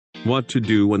What to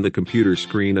do when the computer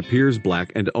screen appears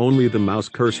black and only the mouse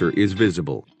cursor is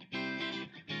visible.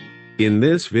 In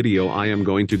this video I am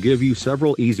going to give you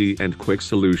several easy and quick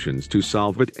solutions to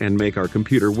solve it and make our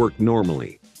computer work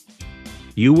normally.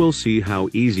 You will see how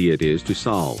easy it is to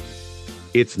solve.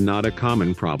 It's not a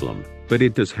common problem, but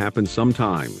it does happen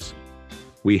sometimes.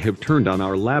 We have turned on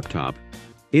our laptop.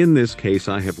 In this case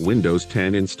I have Windows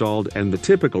 10 installed and the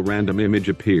typical random image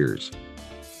appears.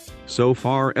 So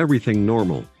far everything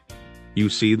normal. You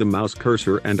see the mouse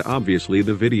cursor and obviously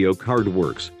the video card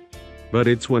works. But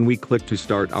it's when we click to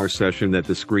start our session that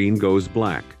the screen goes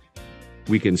black.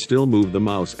 We can still move the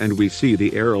mouse and we see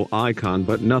the arrow icon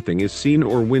but nothing is seen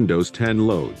or Windows 10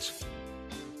 loads.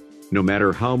 No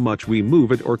matter how much we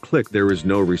move it or click, there is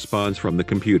no response from the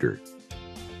computer.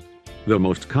 The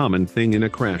most common thing in a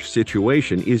crash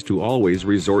situation is to always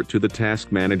resort to the task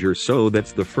manager, so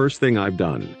that's the first thing I've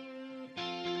done.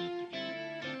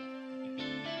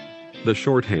 The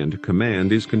shorthand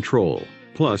command is Ctrl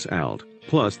plus Alt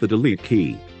plus the delete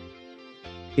key.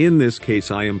 In this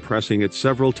case I am pressing it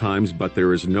several times but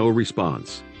there is no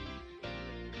response.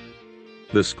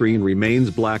 The screen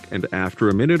remains black and after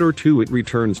a minute or two it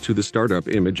returns to the startup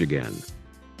image again.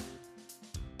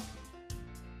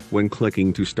 When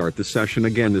clicking to start the session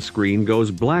again the screen goes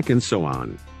black and so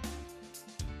on.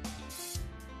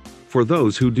 For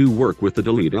those who do work with the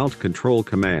delete Alt Control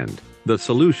command, the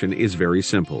solution is very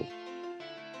simple.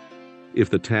 If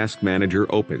the task manager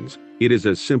opens, it is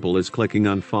as simple as clicking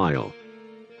on File.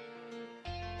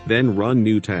 Then Run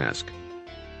New Task.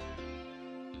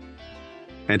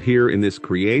 And here in this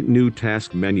Create New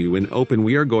Task menu in Open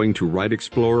we are going to write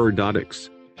Explorer.x.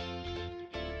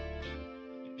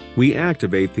 We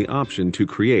activate the option to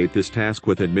create this task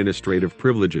with administrative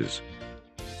privileges.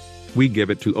 We give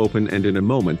it to Open and in a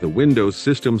moment the Windows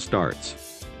system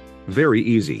starts. Very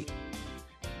easy.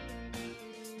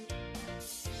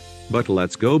 But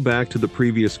let's go back to the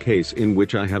previous case in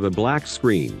which I have a black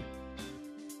screen.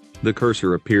 The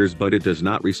cursor appears but it does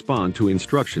not respond to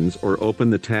instructions or open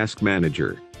the task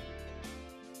manager.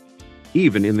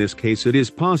 Even in this case it is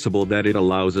possible that it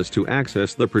allows us to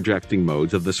access the projecting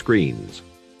modes of the screens.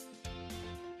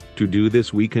 To do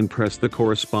this we can press the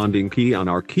corresponding key on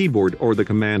our keyboard or the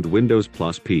command Windows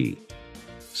plus P.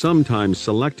 Sometimes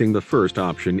selecting the first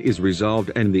option is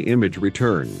resolved and the image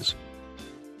returns.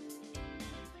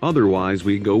 Otherwise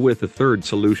we go with the third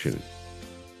solution.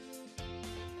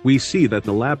 We see that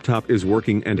the laptop is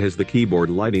working and has the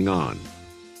keyboard lighting on.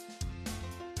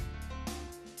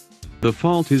 The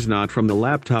fault is not from the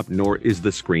laptop nor is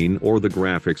the screen or the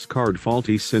graphics card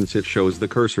faulty, since it shows the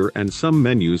cursor and some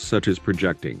menus such as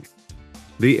projecting.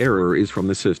 The error is from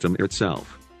the system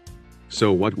itself.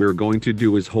 So what we're going to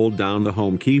do is hold down the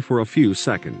home key for a few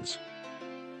seconds.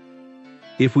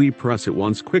 If we press it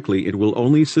once quickly it will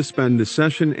only suspend the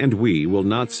session and we will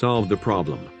not solve the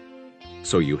problem.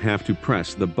 So you have to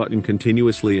press the button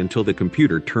continuously until the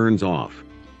computer turns off.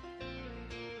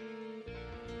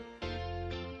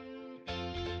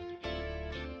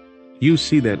 You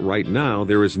see that right now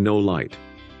there is no light.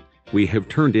 We have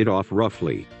turned it off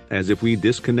roughly, as if we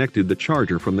disconnected the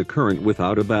charger from the current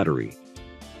without a battery.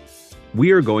 We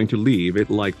are going to leave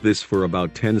it like this for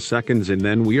about 10 seconds and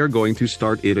then we are going to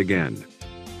start it again.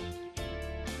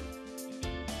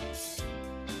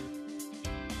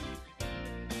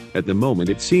 At the moment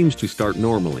it seems to start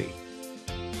normally.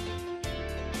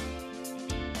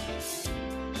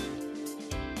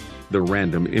 The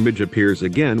random image appears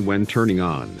again when turning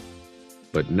on.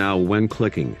 But now when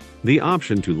clicking, the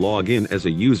option to log in as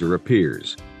a user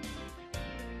appears.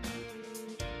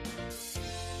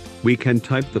 We can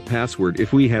type the password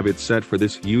if we have it set for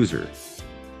this user.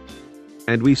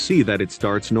 And we see that it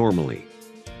starts normally.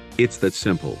 It's that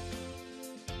simple.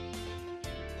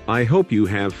 I hope you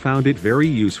have found it very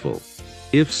useful.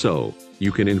 If so,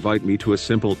 you can invite me to a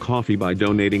simple coffee by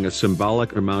donating a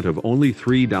symbolic amount of only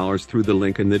 $3 through the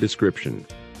link in the description.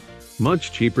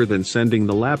 Much cheaper than sending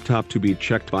the laptop to be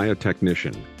checked by a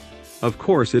technician. Of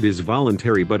course it is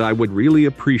voluntary, but I would really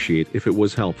appreciate if it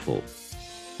was helpful.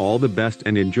 All the best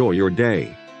and enjoy your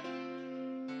day.